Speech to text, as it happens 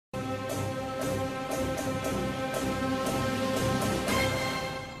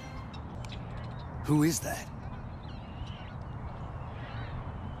Who is that?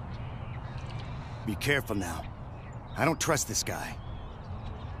 Be careful now. I don't trust this guy.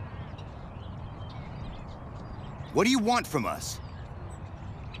 What do you want from us?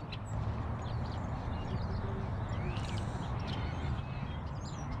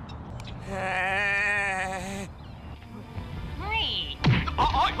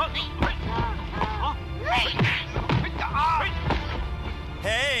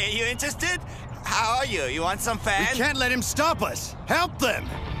 Hey, you interested? How are you? You want some fan? We can't let him stop us! Help them!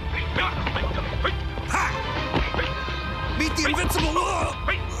 Ha! Meet the invincible!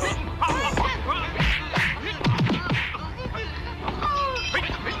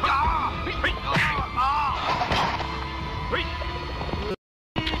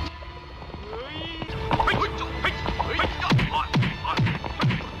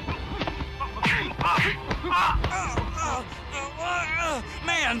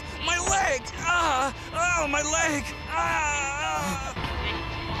 Man, my leg! Oh, my leg!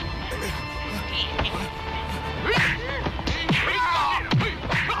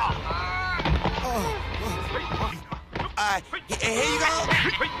 Here you go!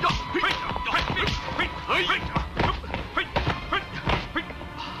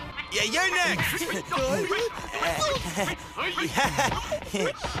 Yeah, you're next!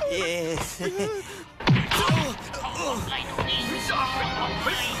 Yes.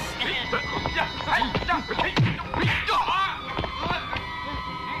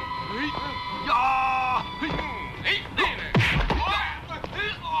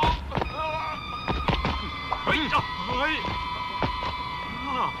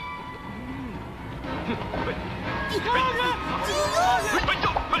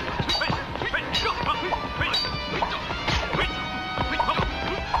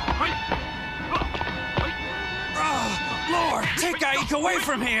 Lord, take Ike away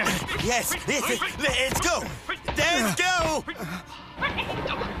from here! Yes, let's go! Let's go!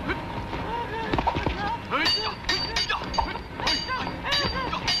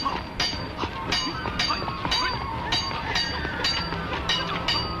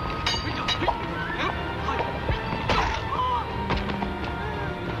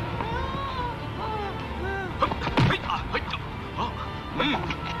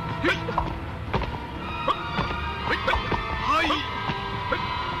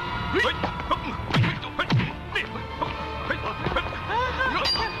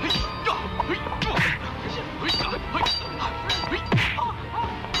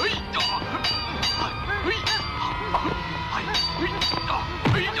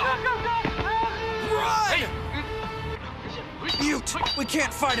 We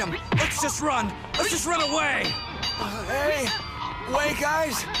can't fight him. Let's just run. Let's just run away. Hey! Wait,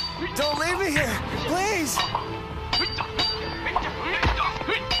 guys! Don't leave me here! Please!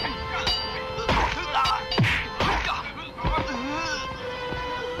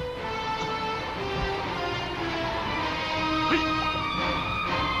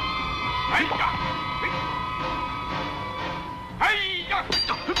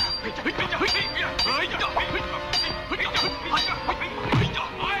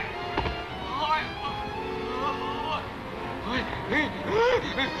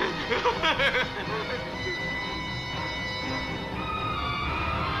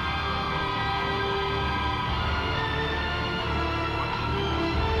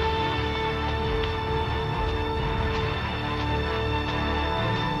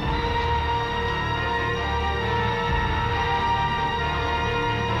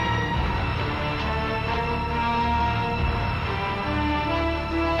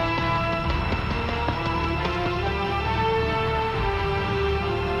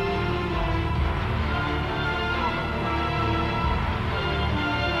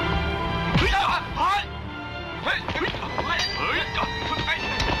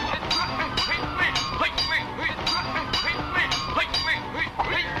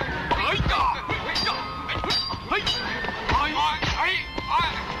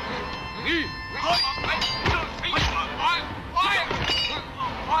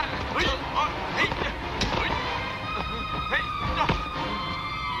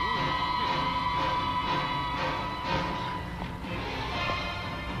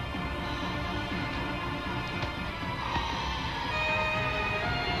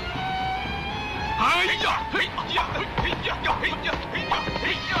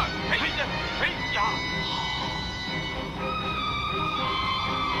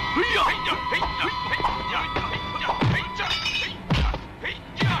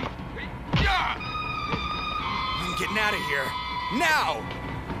 I'm getting out of here. Now!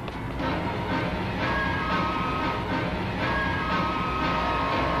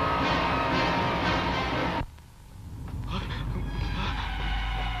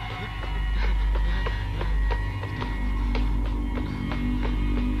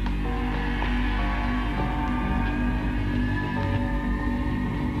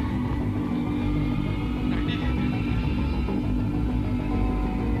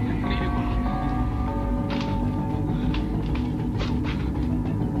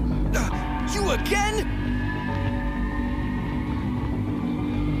 You again?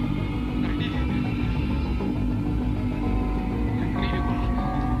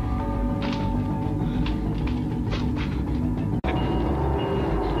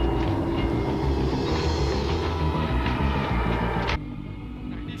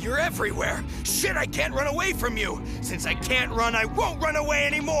 You're everywhere! Shit, I can't run away from you! Since I can't run, I won't run away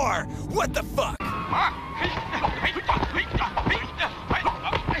anymore! What the fuck?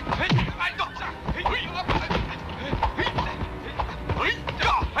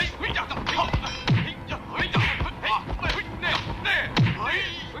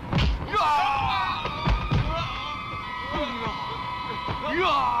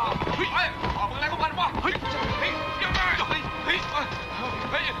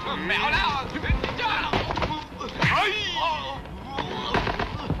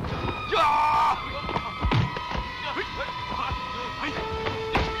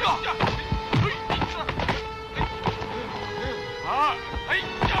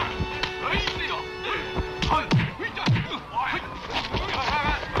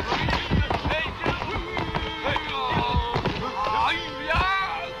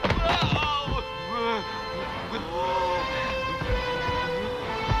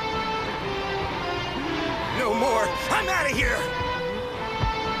 No more! I'm out of here!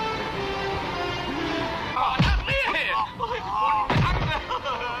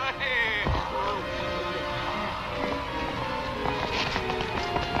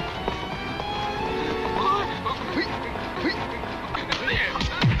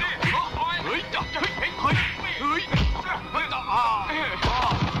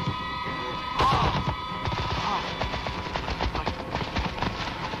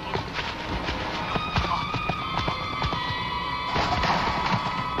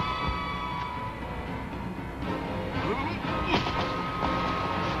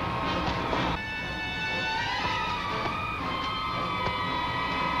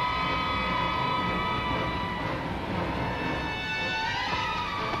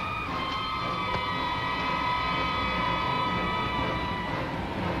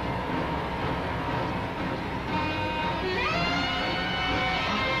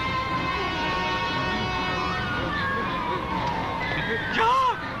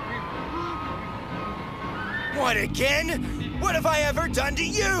 What, again? What have I ever done to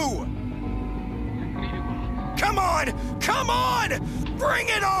you? Come on! Come on! Bring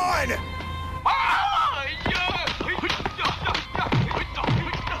it on!